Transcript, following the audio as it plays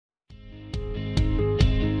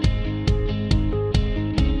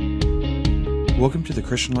Welcome to the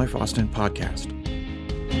Christian Life Austin podcast.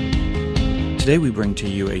 Today we bring to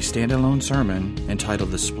you a standalone sermon entitled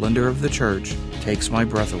 "The Splendor of the Church Takes My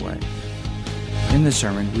Breath Away." In this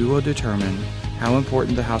sermon, we will determine how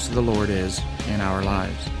important the house of the Lord is in our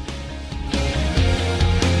lives.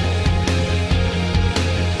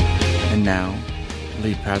 And now,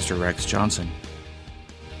 lead pastor Rex Johnson.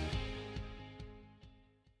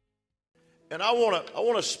 And I want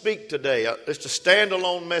to speak today. It's a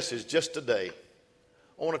standalone message just today.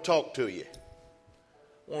 I want to talk to you.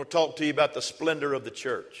 I want to talk to you about the splendor of the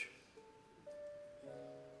church.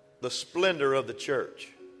 The splendor of the church.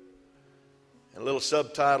 And a little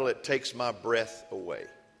subtitle, "It Takes My Breath Away."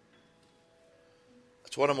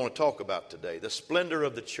 That's what I'm going to talk about today. The splendor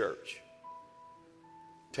of the church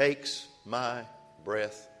takes my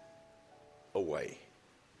breath away.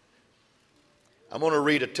 I'm going to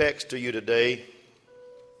read a text to you today.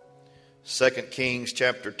 2 Kings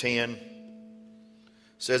chapter 10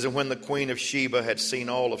 says, "And when the queen of Sheba had seen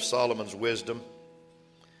all of Solomon's wisdom,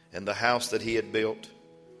 and the house that he had built,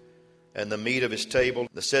 and the meat of his table,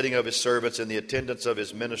 the setting of his servants, and the attendance of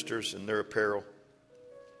his ministers in their apparel,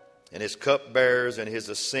 and his cupbearers, and his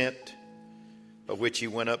ascent, by which he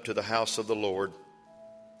went up to the house of the Lord,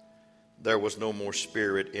 there was no more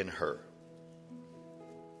spirit in her."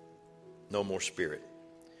 No more spirit.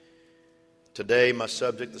 Today, my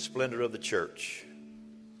subject, the splendor of the church,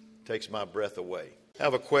 takes my breath away. I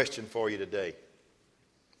have a question for you today.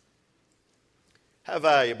 How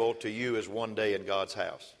valuable to you is one day in God's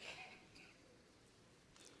house?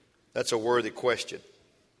 That's a worthy question.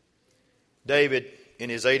 David, in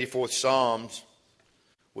his 84th Psalms,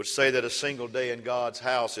 would say that a single day in God's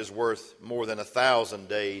house is worth more than 1,000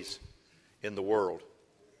 days in the world.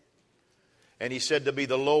 And he said to be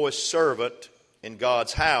the lowest servant in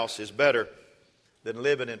God's house is better than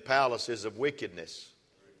living in palaces of wickedness.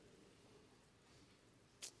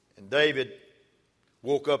 And David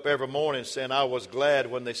woke up every morning saying, "I was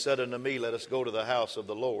glad when they said unto me, let us go to the house of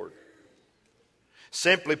the Lord."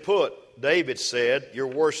 Simply put, David said, your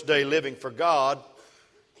worst day living for God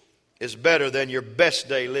is better than your best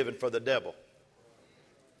day living for the devil.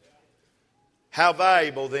 How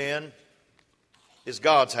valuable then is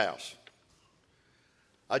God's house?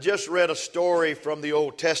 I just read a story from the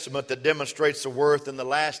Old Testament that demonstrates the worth and the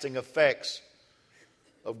lasting effects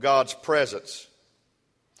of God's presence.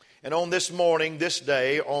 And on this morning, this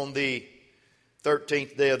day, on the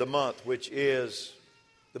 13th day of the month, which is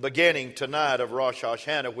the beginning tonight of Rosh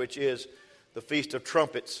Hashanah, which is the Feast of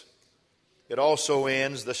Trumpets, it also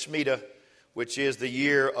ends the Shemitah, which is the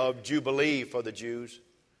year of Jubilee for the Jews,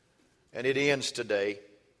 and it ends today.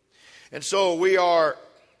 And so we're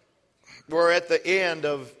at the end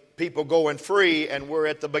of people going free, and we're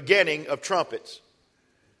at the beginning of trumpets.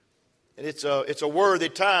 And it's a worthy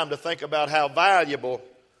time to think about how valuable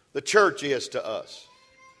the church is to us.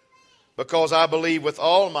 Because I believe with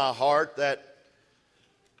all my heart that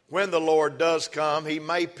when the Lord does come, He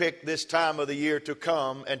may pick this time of the year to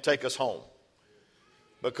come and take us home.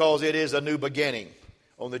 Because it is a new beginning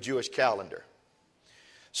on the Jewish calendar.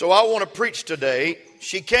 So I want to preach today.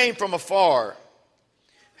 She came from afar.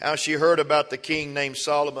 How she heard about the king named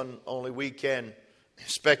Solomon, only we can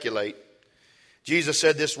speculate. Jesus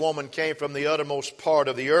said this woman came from the uttermost part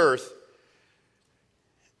of the earth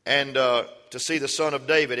and to see the Son of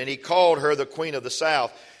David, and He called her the Queen of the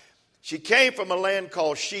South. She came from a land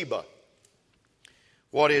called Sheba,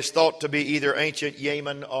 what is thought to be either ancient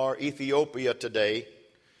Yemen or Ethiopia today.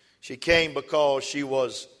 She came because she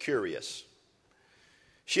was curious.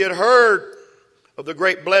 She had heard of the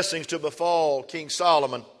great blessings to befall King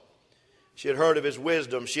Solomon. She had heard of his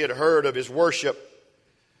wisdom. She had heard of his worship.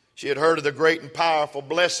 She had heard of the great and powerful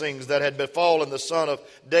blessings that had befallen the son of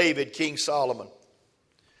David, King Solomon.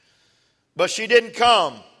 But she didn't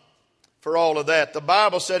come for all of that. The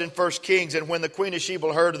Bible said in 1 Kings, "And when the Queen of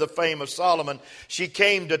Sheba heard of the fame of Solomon, she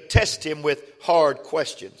came to test him with hard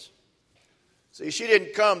questions." See, she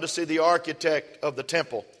didn't come to see the architect of the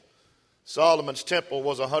temple. Solomon's temple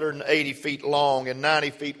was 180 feet long and 90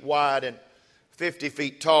 feet wide and 50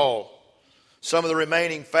 feet tall. Some of the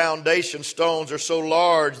remaining foundation stones are so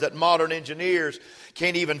large that modern engineers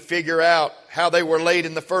can't even figure out how they were laid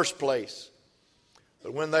in the first place.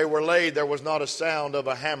 But when they were laid, there was not a sound of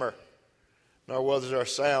a hammer, nor was there a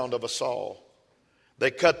sound of a saw. They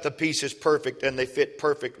cut the pieces perfect, and they fit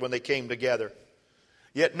perfect when they came together.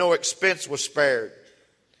 Yet no expense was spared.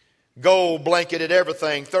 Gold blanketed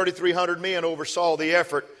everything. 3,300 men oversaw the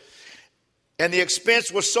effort. And the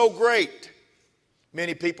expense was so great.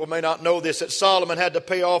 Many people may not know this, that Solomon had to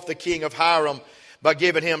pay off the king of Hiram by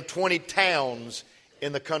giving him 20 towns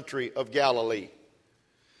in the country of Galilee.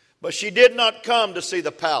 But she did not come to see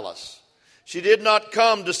the palace. She did not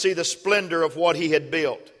come to see the splendor of what he had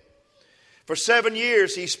built. For 7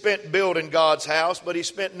 years he spent building God's house, but he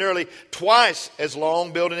spent nearly twice as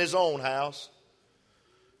long building his own house.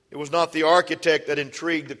 It was not the architect that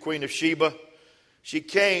intrigued the Queen of Sheba. She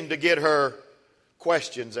came to get her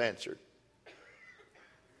questions answered.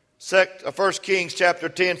 1 Kings chapter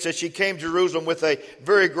 10 says she came to Jerusalem with a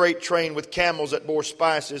very great train with camels that bore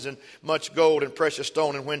spices and much gold and precious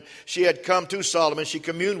stone. And when she had come to Solomon, she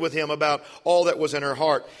communed with him about all that was in her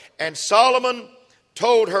heart. And Solomon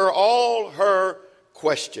told her all her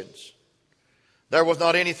questions. There was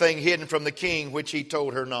not anything hidden from the king which he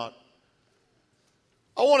told her not.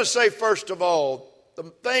 I want to say first of all, the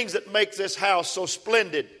things that make this house so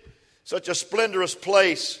splendid, such a splendorous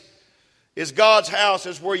place, is God's house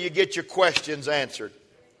is where you get your questions answered.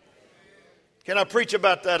 Can I preach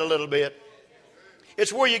about that a little bit?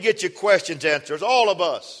 It's where you get your questions answered. All of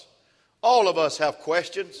us have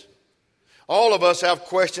questions. All of us have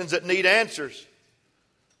questions that need answers.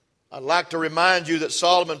 I'd like to remind you that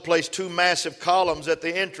Solomon placed 2 massive columns at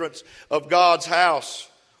the entrance of God's house.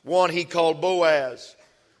 One he called Boaz.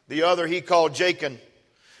 The other he called Jachin.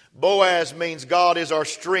 Boaz means God is our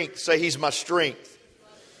strength. Say, He's my strength.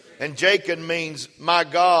 And Jachin means my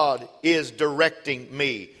God is directing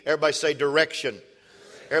me. Everybody say direction.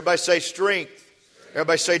 Everybody say strength.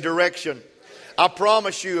 Everybody say direction. I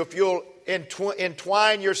promise you, if you'll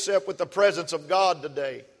entwine yourself with the presence of God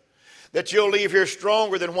today, that you'll leave here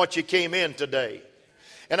stronger than what you came in today.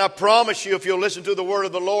 And I promise you, if you'll listen to the word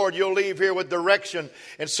of the Lord, you'll leave here with direction.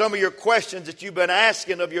 And some of your questions that you've been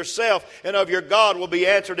asking of yourself and of your God will be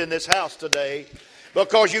answered in this house today.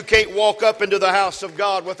 Because you can't walk up into the house of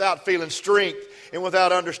God without feeling strength and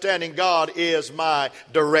without understanding God is my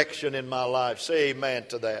direction in my life. Say amen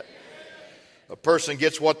to that. A person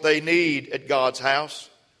gets what they need at God's house.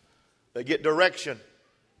 They get direction.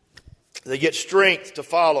 They get strength to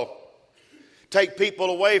follow. Take people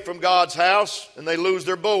away from God's house and they lose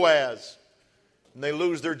their Boaz. And they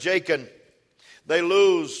lose their Jachin. They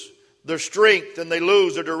lose their strength and they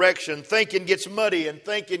lose their direction. Thinking gets muddy and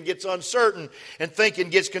thinking gets uncertain and thinking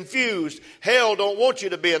gets confused. Hell don't want you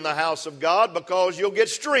to be in the house of God because you'll get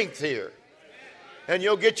strength here. And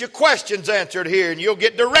you'll get your questions answered here and you'll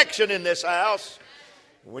get direction in this house.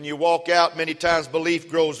 When you walk out, many times belief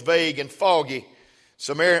grows vague and foggy.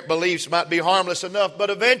 Some errant beliefs might be harmless enough, but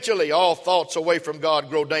eventually all thoughts away from God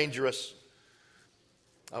grow dangerous.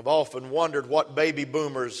 I've often wondered what baby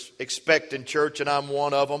boomers expect in church, and I'm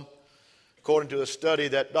one of them. According to a study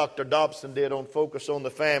that Dr. Dobson did on Focus on the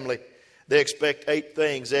Family, they expect 8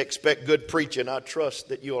 things. They expect good preaching. I trust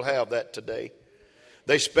that you'll have that today.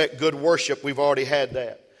 They expect good worship. We've already had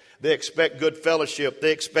that. They expect good fellowship.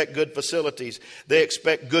 They expect good facilities. They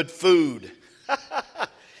expect good food.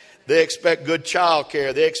 They expect good child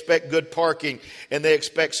care. They expect good parking. And they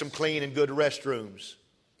expect some clean and good restrooms.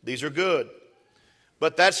 These are good.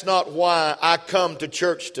 But that's not why I come to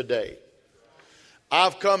church today.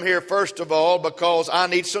 I've come here first of all because I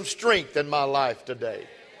need some strength in my life today.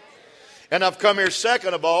 And I've come here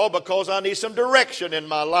second of all because I need some direction in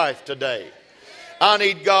my life today. I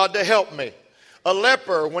need God to help me. A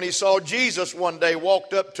leper, when he saw Jesus one day,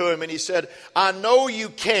 walked up to him and he said, I know you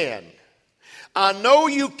can. I know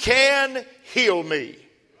you can heal me.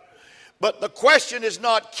 But the question is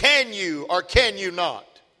not can you or can you not.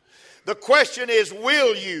 The question is,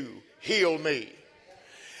 will you heal me?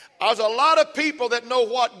 There's a lot of people that know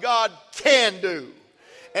what God can do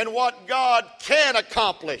and what God can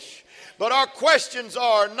accomplish. But our questions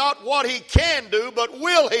are not what He can do, but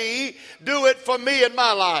will He do it for me in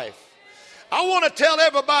my life? I want to tell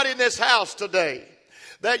everybody in this house today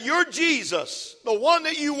that your Jesus, the one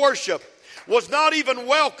that you worship, was not even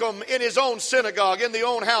welcome in His own synagogue, in the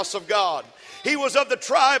own house of God. He was of the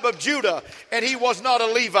tribe of Judah, and He was not a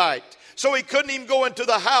Levite. So He couldn't even go into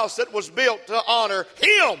the house that was built to honor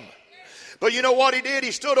Him. But you know what He did?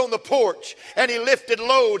 He stood on the porch and He lifted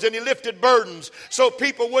loads and He lifted burdens so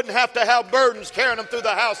people wouldn't have to have burdens carrying them through the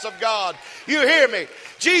house of God. You hear me?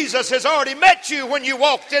 Jesus has already met you when you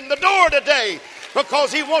walked in the door today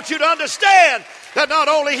because He wants you to understand that not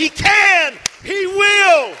only He can, He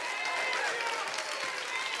will.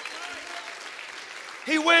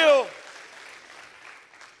 He will.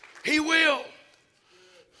 He will.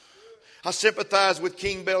 I sympathize with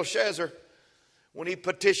King Belshazzar when he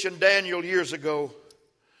petitioned Daniel years ago.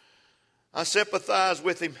 I sympathize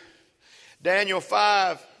with him. Daniel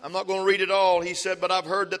 5, I'm not going to read it all. He said, but I've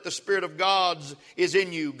heard that the Spirit of God's is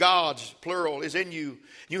in you. God's, plural, is in you.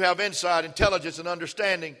 You have insight, intelligence, and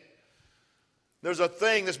understanding. There's a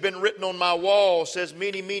thing that's been written on my wall. It says,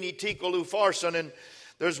 Mene, Mene, Tekel, Upharsin. And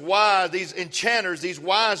These enchanters, these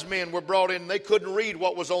wise men were brought in, and they couldn't read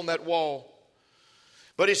what was on that wall.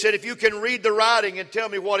 But he said, if you can read the writing and tell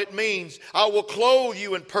me what it means, I will clothe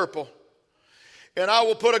you in purple. And I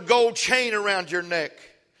will put a gold chain around your neck.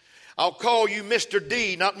 I'll call you Mr.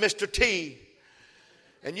 D, not Mr. T.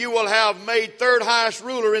 And you will have made third highest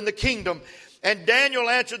ruler in the kingdom. And Daniel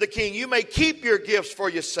answered the king, you may keep your gifts for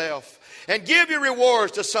yourself and give your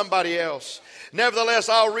rewards to somebody else. Nevertheless,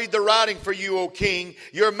 I'll read the writing for you, O king.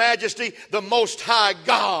 Your majesty, the most high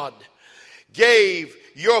God gave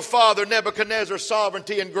your father Nebuchadnezzar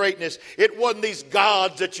sovereignty and greatness. It wasn't these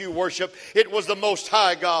gods that you worship. It was the most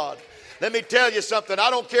high God. Let me tell you something.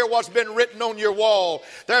 I don't care what's been written on your wall.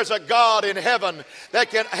 There's a God in heaven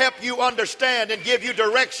that can help you understand and give you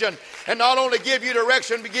direction. And not only give you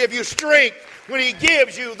direction, but give you strength when He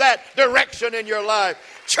gives you that direction in your life.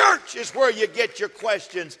 Church is where you get your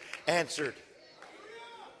questions answered.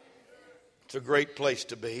 It's a great place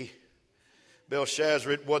to be.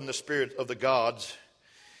 Belshazzar, it wasn't the spirit of the gods.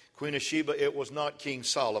 Queen of Sheba, it was not King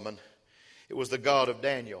Solomon. It was the God of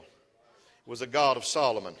Daniel. It was the God of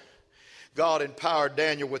Solomon. God empowered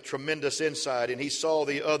Daniel with tremendous insight, and he saw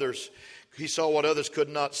what others could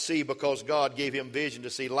not see because God gave him vision to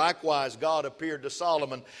see. Likewise, God appeared to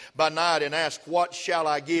Solomon by night and asked, what shall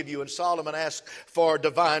I give you? And Solomon asked for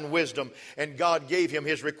divine wisdom, and God gave him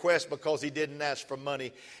his request because he didn't ask for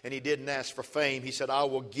money and he didn't ask for fame. He said, I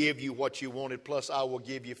will give you what you wanted, plus I will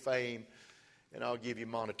give you fame, and I'll give you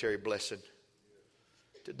monetary blessing.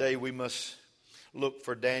 Today we must look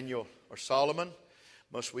for Daniel or Solomon.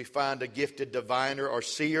 Must we find a gifted diviner or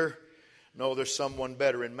seer? No, there's someone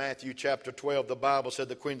better. In Matthew chapter 12, the Bible said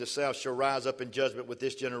the queen of the south shall rise up in judgment with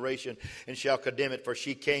this generation and shall condemn it, for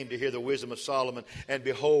she came to hear the wisdom of Solomon, and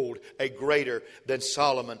behold, a greater than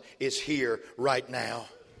Solomon is here right now.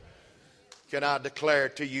 Can I declare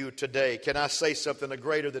to you today, can I say something, a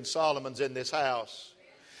greater than Solomon's in this house?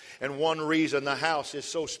 And one reason the house is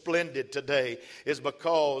so splendid today is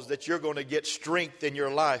because that you're going to get strength in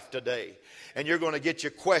your life today. And you're going to get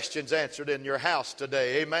your questions answered in your house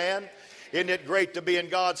today. Amen? Isn't it great to be in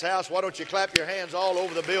God's house? Why don't you clap your hands all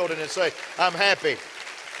over the building and say, I'm happy.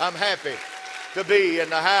 I'm happy to be in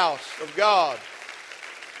the house of God.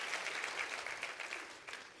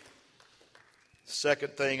 The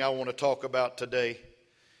second thing I want to talk about today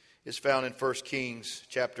is found in 1 Kings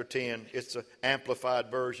chapter 10. It's an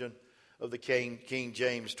amplified version of the King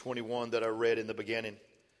James 21 that I read in the beginning.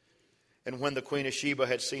 And when the queen of Sheba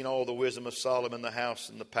had seen all the wisdom of Solomon, the house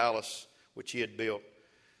and the palace which he had built,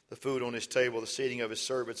 the food on his table, the seating of his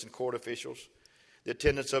servants and court officials, the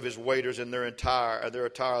attendance of his waiters and their attire,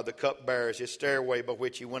 the cupbearers, his stairway by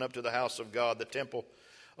which he went up to the house of God, the temple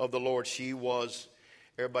of the Lord, she was,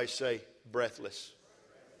 everybody say, breathless.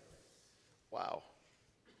 Wow.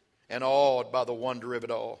 And awed by the wonder of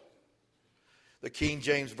it all. The King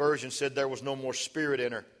James Version said there was no more spirit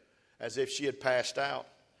in her, as if she had passed out.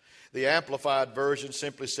 The Amplified Version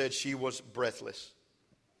simply said she was breathless.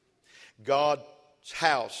 God's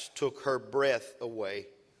house took her breath away.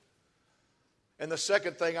 And the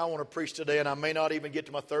second thing I want to preach today, and I may not even get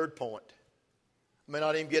to my third point. I may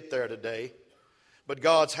not even get there today. But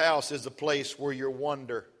God's house is the place where your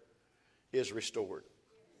wonder is restored.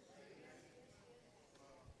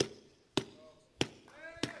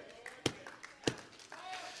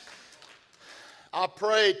 I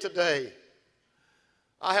prayed today.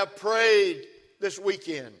 I have prayed this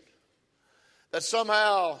weekend that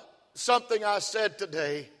somehow something I said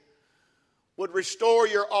today would restore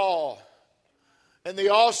your awe and the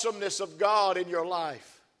awesomeness of God in your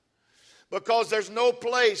life. Because there's no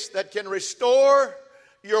place that can restore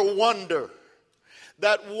your wonder.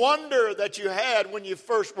 That wonder that you had when you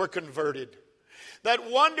first were converted.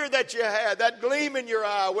 That wonder that you had, that gleam in your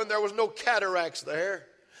eye when there was no cataracts there.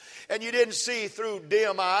 And you didn't see through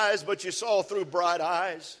dim eyes, but you saw through bright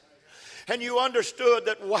eyes. And you understood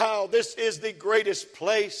that, wow, this is the greatest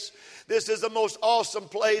place. This is the most awesome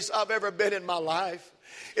place I've ever been in my life.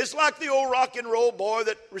 It's like the old rock and roll boy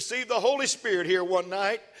that received the Holy Spirit here one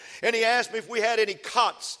night. And he asked me if we had any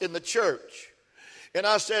cots in the church. And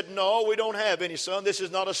I said, no, we don't have any, son. This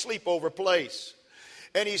is not a sleepover place.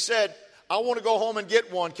 And he said, I want to go home and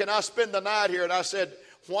get one. Can I spend the night here? And I said,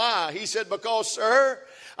 why? He said, because, sir,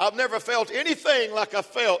 I've never felt anything like I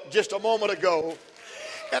felt just a moment ago.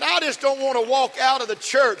 And I just don't want to walk out of the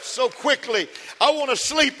church so quickly. I want to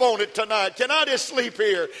sleep on it tonight. Can I just sleep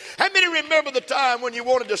here? How many remember the time when you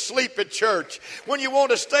wanted to sleep at church? When you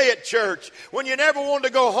wanted to stay at church? When you never wanted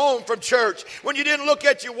to go home from church? When you didn't look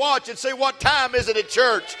at your watch and say, what time is it at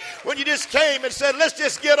church? When you just came and said, let's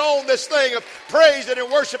just get on this thing of praising and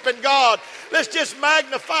worshiping God. Let's just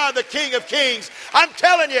magnify the King of Kings. I'm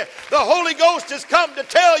telling you, the Holy Ghost has come to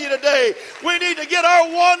tell you today, we need to get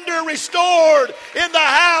our wonder restored in the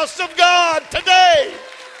house of God today.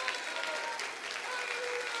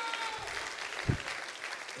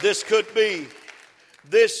 This could be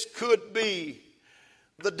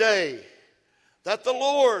the day that the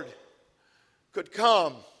Lord could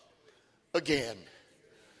come again.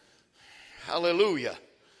 Hallelujah.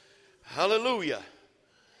 Hallelujah.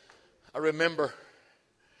 I remember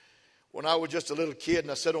when I was just a little kid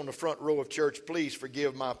and I sat on the front row of church. Please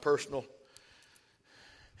forgive my personal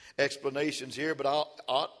explanations here, but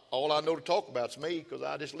all I know to talk about is me, because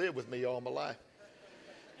I just lived with me all my life.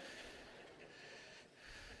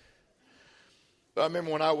 But I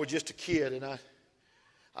remember when I was just a kid and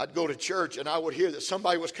I'd go to church and I would hear that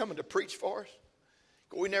somebody was coming to preach for us.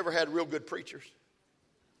 We never had real good preachers.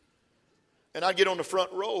 And I'd get on the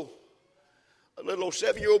front row. A little old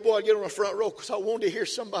 7-year-old boy, I'd get on the front row because I wanted to hear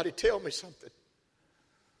somebody tell me something.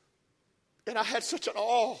 And I had such an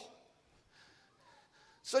awe,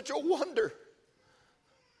 such a wonder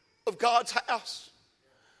of God's house.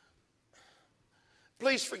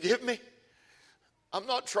 Please forgive me. I'm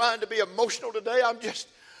not trying to be emotional today. I'm just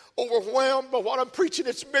overwhelmed by what I'm preaching.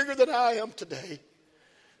 It's bigger than I am today.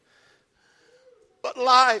 But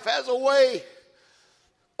life has a way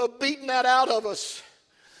of beating that out of us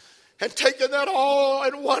and taking that awe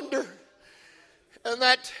and wonder and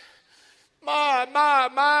that,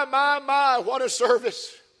 my, what a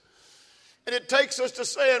service. And it takes us to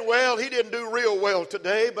saying, well, he didn't do real well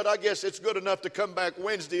today, but I guess it's good enough to come back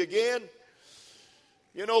Wednesday again.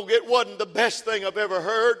 You know, it wasn't the best thing I've ever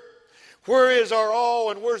heard. Where is our awe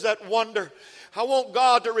and where's that wonder? I want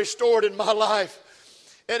God to restore it in my life.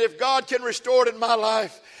 And if God can restore it in my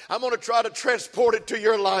life, I'm going to try to transport it to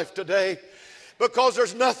your life today. Because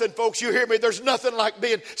there's nothing, folks, you hear me, there's nothing like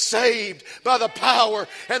being saved by the power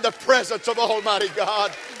and the presence of Almighty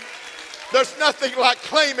God. There's nothing like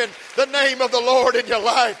claiming the name of the Lord in your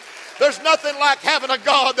life. There's nothing like having a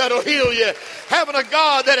God that'll heal you, having a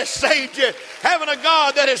God that has saved you, having a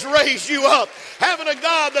God that has raised you up, having a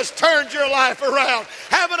God that's turned your life around,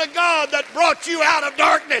 having a God that brought you out of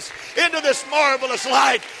darkness into this marvelous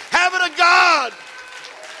light, having a God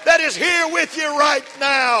that is here with you right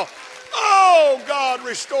now. Oh, God,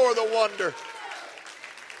 restore the wonder.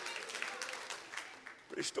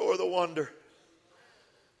 Restore the wonder.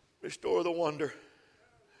 Restore the wonder.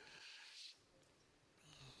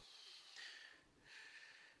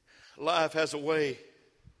 Life has a way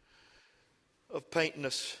of painting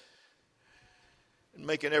us and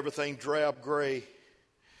making everything drab gray,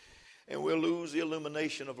 and we'll lose the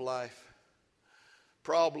illumination of life.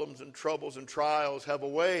 Problems and troubles and trials have a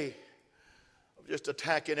way of just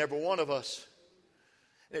attacking every one of us,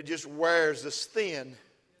 and it just wears us thin.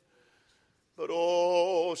 But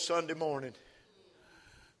oh, Sunday morning,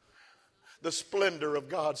 the splendor of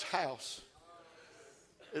God's house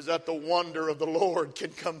is that the wonder of the Lord can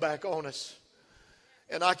come back on us.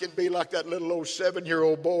 And I can be like that little old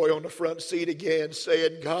 7-year-old boy on the front seat again,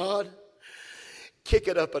 saying, God, kick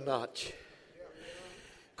it up a notch.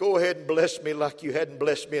 Go ahead and bless me like you hadn't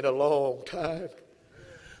blessed me in a long time.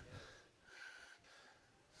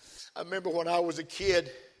 I remember when I was a kid,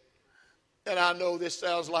 and I know this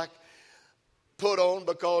sounds like put on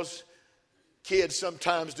because kids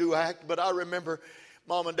sometimes do act, but I remember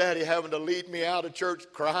Mom and Daddy having to lead me out of church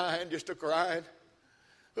crying, just a crying.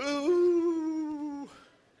 Ooh.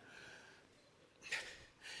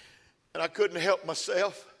 And I couldn't help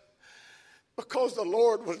myself because the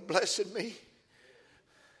Lord was blessing me.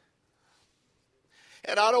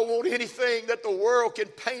 And I don't want anything that the world can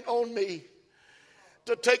paint on me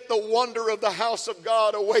to take the wonder of the house of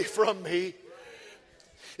God away from me.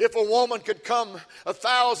 If a woman could come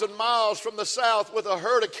 1,000 miles from the south with a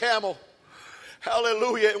herd of camel,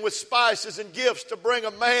 hallelujah, and with spices and gifts to bring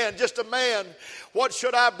a man, just a man, what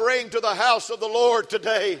should I bring to the house of the Lord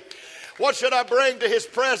today? What should I bring to his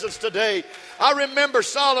presence today? I remember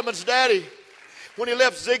Solomon's daddy when he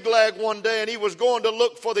left Ziklag one day and he was going to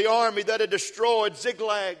look for the army that had destroyed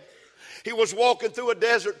Ziklag. He was walking through a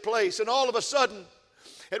desert place, and all of a sudden,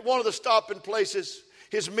 at one of the stopping places,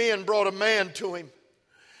 his men brought a man to him.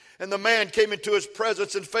 And the man came into his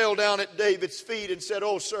presence and fell down at David's feet and said,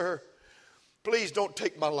 "Oh, sir, please don't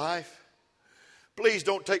take my life. Please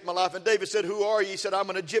don't take my life. And David said, who are you? He said, I'm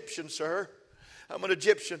an Egyptian, sir. I'm an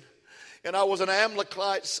Egyptian. And I was an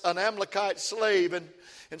Amalekite slave.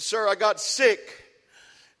 And sir, I got sick.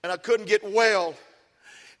 And I couldn't get well.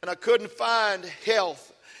 And I couldn't find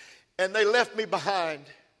health. And they left me behind.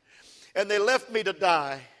 And they left me to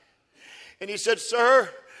die. And he said, sir,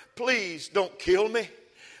 please don't kill me.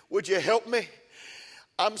 Would you help me?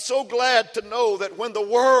 I'm so glad to know that when the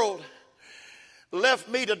world left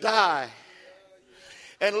me to die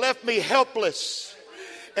and left me helpless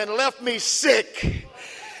and left me sick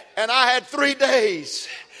and I had 3 days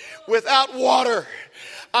without water,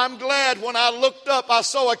 I'm glad when I looked up I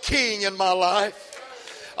saw a king in my life.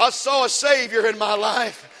 I saw a Savior in my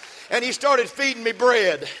life. And he started feeding me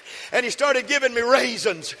bread. And he started giving me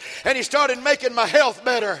raisins. And he started making my health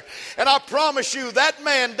better. And I promise you, that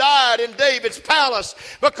man died in David's palace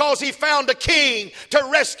because he found a king to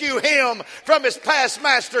rescue him from his past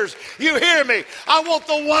masters. You hear me? I want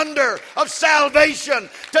the wonder of salvation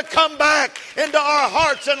to come back into our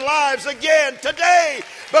hearts and lives again today,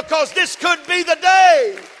 because this could be the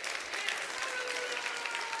day.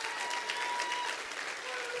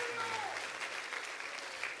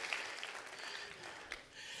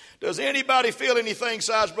 Does anybody feel anything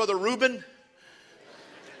besides Brother Reuben?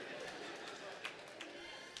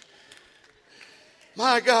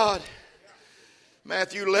 My God.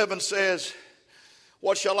 Matthew 11 says,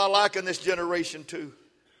 what shall I liken this generation to?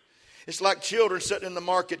 It's like children sitting in the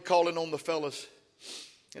market calling on the fellas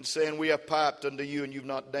and saying, we have piped unto you and you've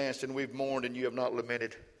not danced, and we've mourned and you have not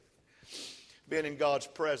lamented. Being in God's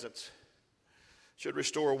presence should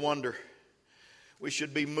restore wonder. We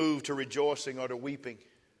should be moved to rejoicing or to weeping.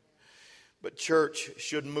 But church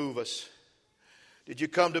should move us. Did you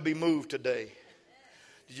come to be moved today?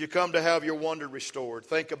 Did you come to have your wonder restored?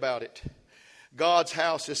 Think about it. God's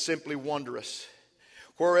house is simply wondrous.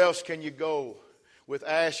 Where else can you go with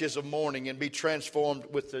ashes of mourning and be transformed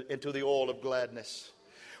into the oil of gladness?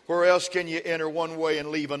 Where else can you enter one way and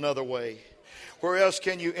leave another way? Where else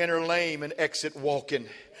can you enter lame and exit walking?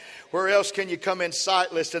 Where else can you come in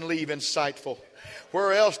sightless and leave insightful?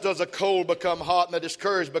 Where else does a cold become hot and the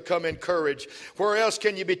discouraged become encouraged? Where else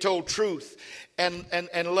can you be told truth and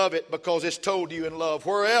love it because it's told to you in love?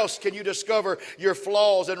 Where else can you discover your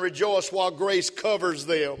flaws and rejoice while grace covers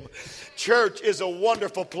them? Church is a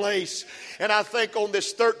wonderful place. And I think on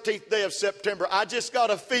this 13th day of September, I just got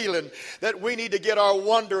a feeling that we need to get our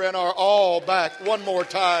wonder and our awe back one more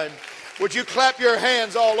time. Would you clap your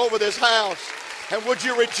hands all over this house? And would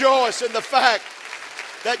you rejoice in the fact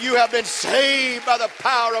that you have been saved by the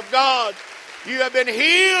power of God? You have been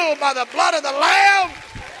healed by the blood of the Lamb.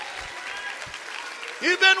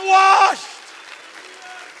 You've been washed.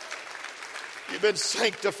 You've been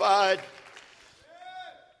sanctified.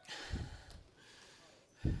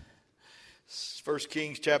 1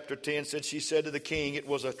 Kings chapter 10 said, she said to the king, it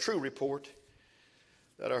was a true report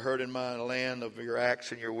that I heard in my land of your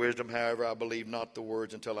acts and your wisdom. However, I believed not the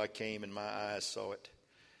words until I came and my eyes saw it.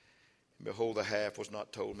 And behold, the half was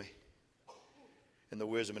not told me. And the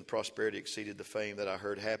wisdom and prosperity exceeded the fame that I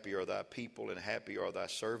heard. Happy are thy people and happy are thy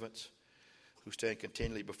servants who stand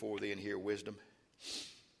continually before thee and hear wisdom.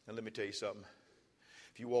 And let me tell you something.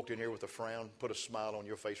 If you walked in here with a frown, put a smile on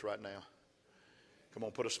your face right now. Come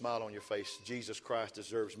on, put a smile on your face. Jesus Christ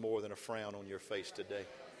deserves more than a frown on your face today.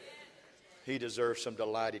 He deserves some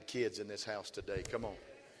delighted kids in this house today. Come on.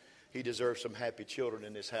 He deserves some happy children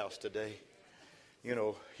in this house today. You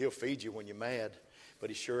know, he'll feed you when you're mad, but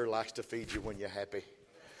he sure likes to feed you when you're happy.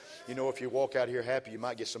 You know, if you walk out here happy, you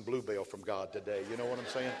might get some bluebell from God today. You know what I'm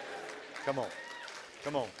saying? Come on.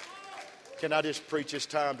 Come on. Can I just preach? It's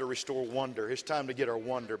time to restore wonder. It's time to get our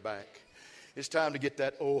wonder back. It's time to get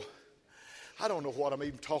that, I don't know what I'm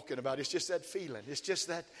even talking about. It's just that feeling. It's just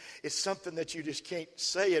that, it's something that you just can't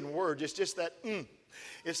say in words. It's just that,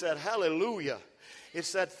 It's that hallelujah.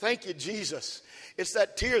 It's that thank you, Jesus. It's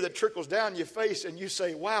that tear that trickles down your face and you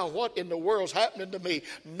say, wow, what in the world's happening to me?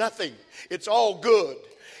 Nothing. It's all good.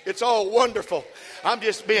 It's all wonderful. I'm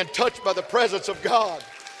just being touched by the presence of God.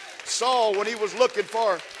 Saul, when he was looking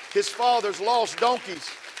for his father's lost donkeys,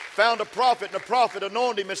 found a prophet, and the prophet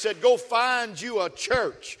anointed him and said, go find you a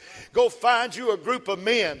church. Go find you a group of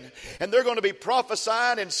men. And they're going to be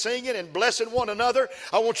prophesying and singing and blessing one another.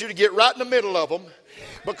 I want you to get right in the middle of them,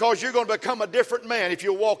 because you're going to become a different man if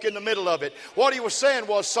you walk in the middle of it. What he was saying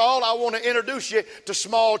was, Saul, I want to introduce you to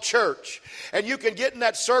small church. And you can get in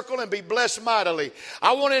that circle and be blessed mightily.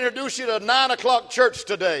 I want to introduce you to 9 o'clock church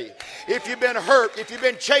today. If you've been hurt, if you've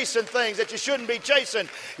been chasing things that you shouldn't be chasing,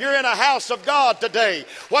 you're in a house of God today.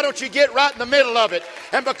 Why don't you get right in the middle of it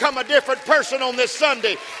and become a different person on this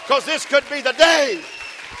Sunday? Because this could be the day.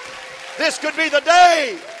 This could be the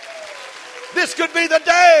day. This could be the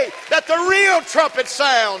day that the real trumpet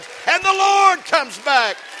sounds and the Lord comes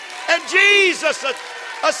back and Jesus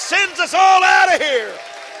sends us all out of here.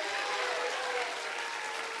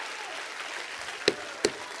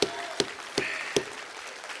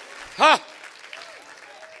 Huh?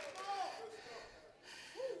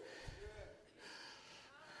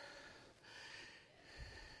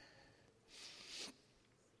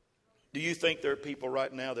 Do you think there are people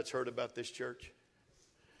right now that's heard about this church?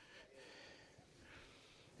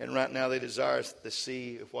 And right now they desire to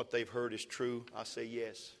see if what they've heard is true? I say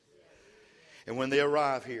yes. And when they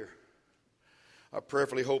arrive here, I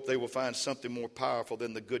prayerfully hope they will find something more powerful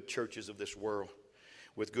than the good churches of this world,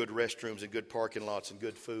 with good restrooms and good parking lots and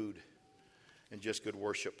good food and just good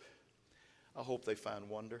worship. I hope they find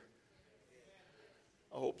wonder.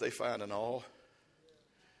 I hope they find an awe.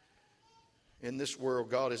 In this world,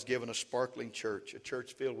 God has given a sparkling church, a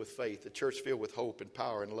church filled with faith, a church filled with hope and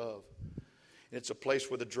power and love. And it's a place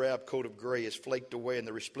where the drab coat of gray is flaked away and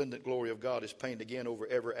the resplendent glory of God is painted again over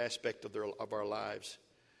every aspect of our lives.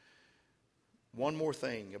 One more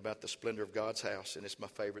thing about the splendor of God's house, and it's my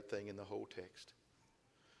favorite thing in the whole text.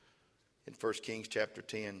 In 1 Kings chapter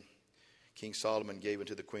 10, King Solomon gave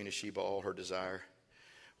unto the Queen of Sheba all her desire,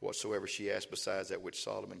 whatsoever she asked besides that which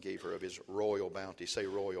Solomon gave her of his royal bounty. Say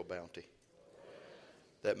royal bounty.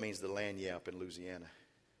 That means the lagniappe in Louisiana.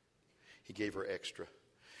 He gave her extra.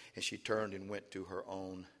 And she turned and went to her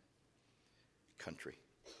own country.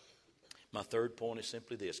 My third point is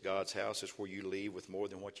simply this. God's house is where you leave with more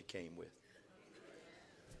than what you came with.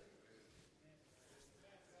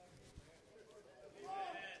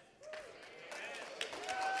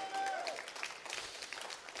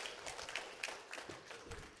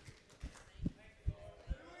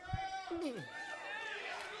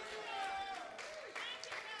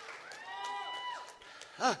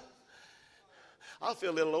 I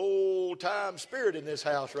feel a little old-time spirit in this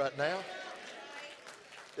house right now.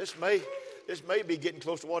 This may be getting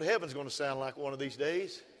close to what heaven's going to sound like one of these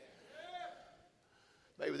days.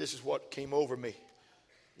 Maybe this is what came over me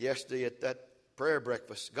yesterday at that prayer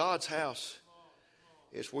breakfast. God's house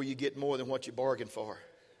is where you get more than what you bargained for.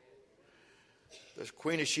 The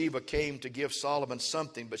Queen of Sheba came to give Solomon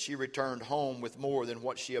something, but she returned home with more than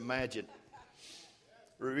what she imagined.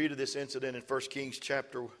 We read of this incident in 1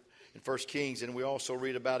 Kings, and we also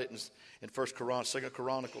read about it in 2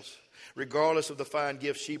 Chronicles. Regardless of the fine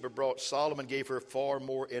gifts Sheba brought, Solomon gave her far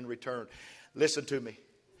more in return. Listen to me.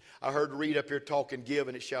 I heard Reed up here talking, give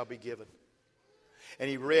and it shall be given. And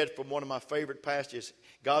he read from one of my favorite passages,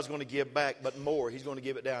 God's going to give back, but more. He's going to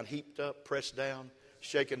give it down, heaped up, pressed down,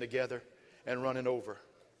 shaken together, and running over.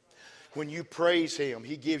 When you praise Him,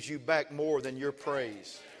 He gives you back more than your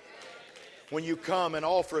praise. When you come and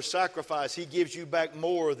offer a sacrifice, He gives you back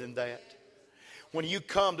more than that. When you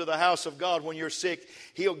come to the house of God when you're sick,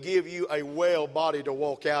 He'll give you a well body to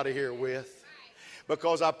walk out of here with.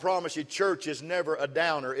 Because I promise you, church is never a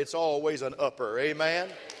downer. It's always an upper. Amen?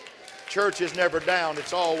 Church is never down.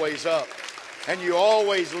 It's always up. And you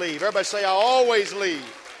always leave. Everybody say, I always leave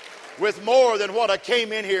with more than what I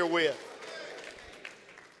came in here with.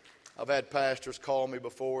 I've had pastors call me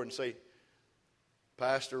before and say,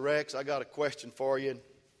 Pastor Rex, I got a question for you.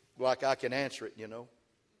 Like I can answer it, you know.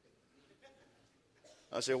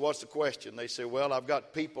 I said, what's the question? They say, well, I've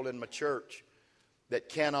got people in my church that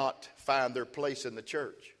cannot find their place in the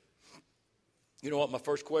church. You know what my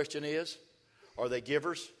first question is? Are they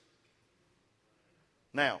givers?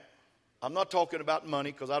 Now, I'm not talking about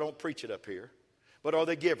money because I don't preach it up here. But are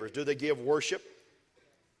they givers? Do they give worship?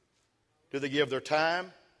 Do they give their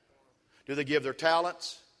time? Do they give their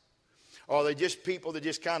talents? Or are they just people that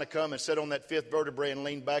just kind of come and sit on that fifth vertebrae and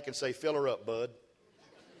lean back and say, fill her up, bud?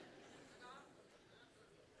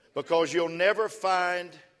 Because you'll never find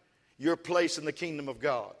your place in the kingdom of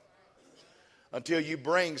God until you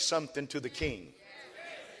bring something to the King.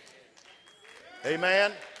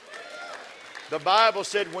 Amen? The Bible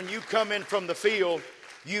said when you come in from the field,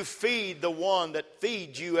 you feed the one that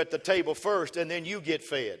feeds you at the table first, and then you get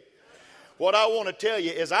fed. What I want to tell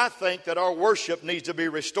you is I think that our worship needs to be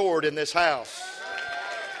restored in this house.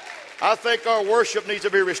 I think our worship needs to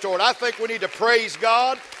be restored. I think we need to praise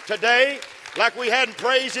God today like we hadn't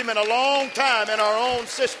praised Him in a long time in our own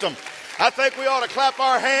system. I think we ought to clap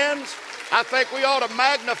our hands. I think we ought to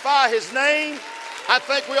magnify His name. I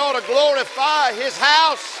think we ought to glorify His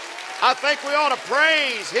house. I think we ought to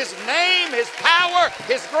praise His name, His power,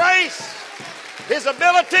 His grace, His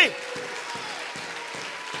ability.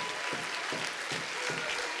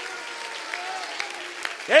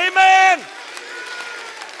 Amen.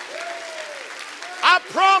 I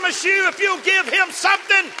promise you, if you'll give Him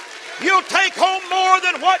something You'll take home more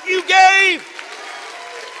than what you gave.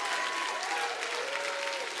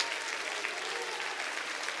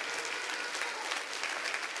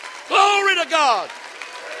 Glory to God.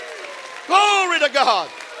 Glory to God.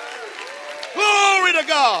 Glory to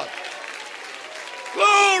God.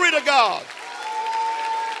 Glory to God.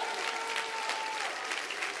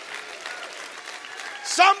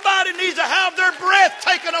 Somebody needs to have their breath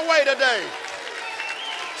taken away today.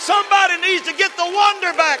 Somebody needs to get the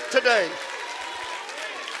wonder back today.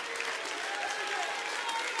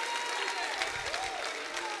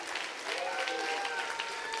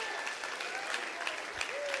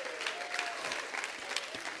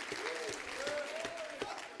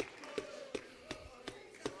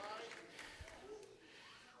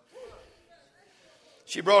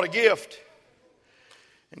 She brought a gift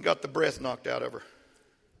and got the breath knocked out of her.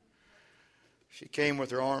 She came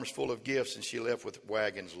with her arms full of gifts and she left with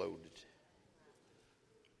wagons loaded.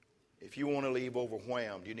 If you want to leave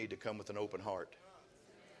overwhelmed, you need to come with an open heart.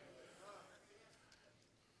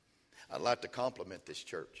 I'd like to compliment this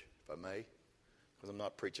church, if I may, because I'm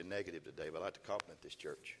not preaching negative today, but I'd like to compliment this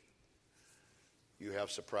church. You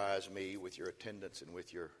have surprised me with your attendance and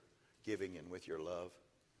with your giving and with your love.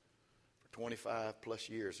 25 plus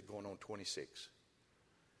years, going on 26.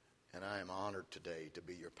 And I am honored today to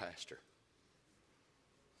be your pastor.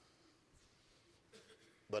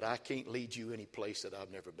 But I can't lead you any place that I've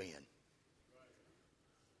never been.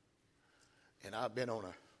 And I've been on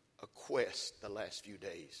a quest the last few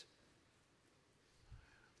days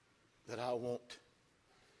that I want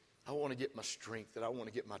to get my strength, that I want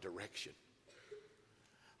to get my direction.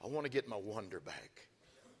 I want to get my wonder back.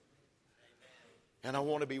 And I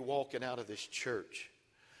want to be walking out of this church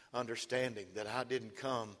understanding that I didn't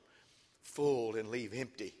come full and leave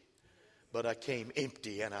empty, but I came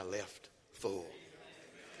empty and I left full.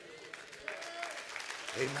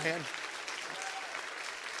 Amen.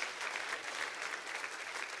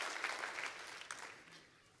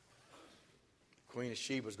 Queen of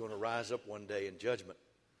Sheba is going to rise up one day in judgment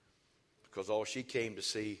because all she came to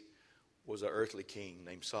see was an earthly king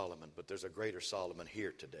named Solomon, but there's a greater Solomon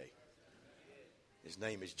here today. His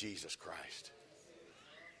name is Jesus Christ.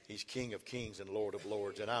 He's King of Kings and Lord of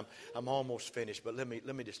Lords. And I'm almost finished, but let me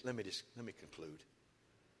conclude.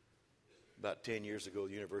 About 10 years ago,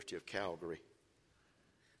 the University of Calgary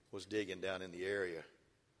was digging down in the area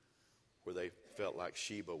where they felt like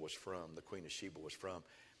Sheba was from, the Queen of Sheba was from,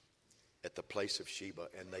 at the place of Sheba,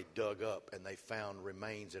 and they dug up and they found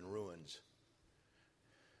remains and ruins.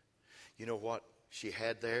 You know what she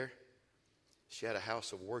had there? She had a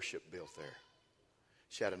house of worship built there.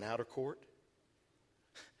 She had an outer court.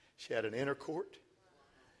 She had an inner court.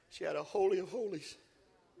 She had a holy of holies.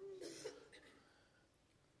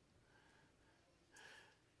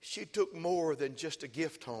 She took more than just a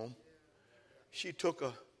gift home. She took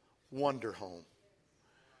a wonder home.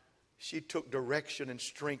 She took direction and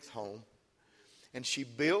strength home. And she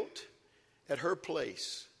built at her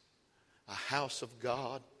place a house of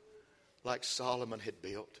God like Solomon had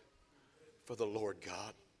built for the Lord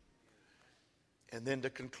God. And then to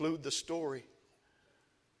conclude the story,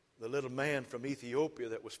 the little man from Ethiopia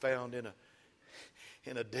that was found in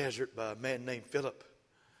a desert by a man named Philip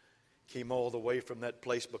came all the way from that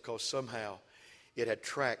place because somehow it had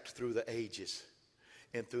tracked through the ages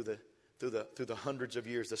and through the hundreds of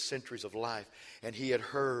years, the centuries of life. And he had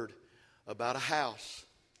heard about a house.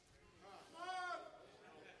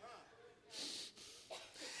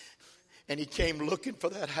 And he came looking for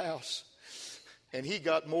that house. And he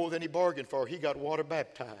got more than he bargained for. He got water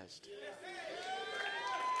baptized.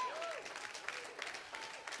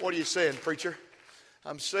 What are you saying, preacher?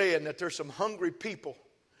 I'm saying that there's some hungry people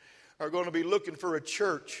are going to be looking for a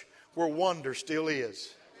church where wonder still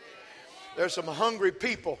is. There's some hungry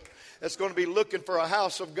people that's going to be looking for a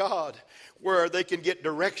house of God where they can get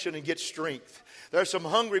direction and get strength. There's some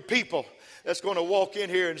hungry people that's going to walk in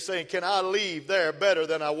here and saying, can I leave there better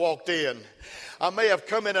than I walked in? I may have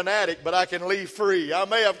come in an addict, but I can leave free. I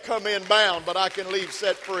may have come in bound, but I can leave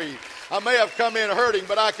set free. I may have come in hurting,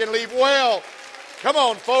 but I can leave well. Come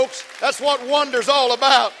on, folks. That's what wonder's all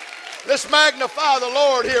about. Let's magnify the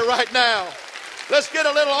Lord here right now. Let's get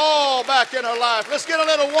a little awe back in our life. Let's get a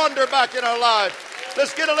little wonder back in our life.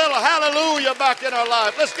 Let's get a little hallelujah back in our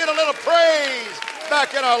life. Let's get a little praise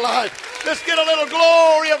back in our life. Let's get a little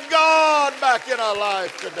glory of God back in our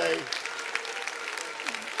life today.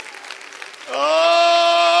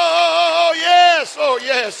 Oh, yes, oh,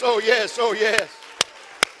 yes, oh, yes, oh, yes.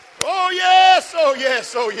 Oh, yes, oh,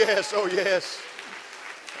 yes, oh, yes, oh, yes.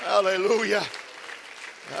 Hallelujah.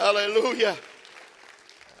 Hallelujah.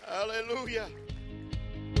 Hallelujah.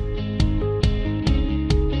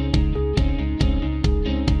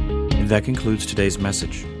 That concludes today's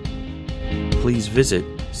message. Please visit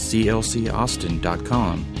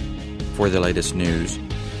clcaustin.com for the latest news,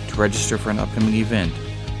 to register for an upcoming event,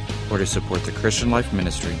 or to support the Christian Life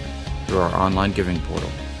Ministry through our online giving portal.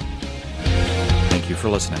 Thank you for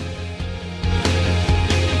listening.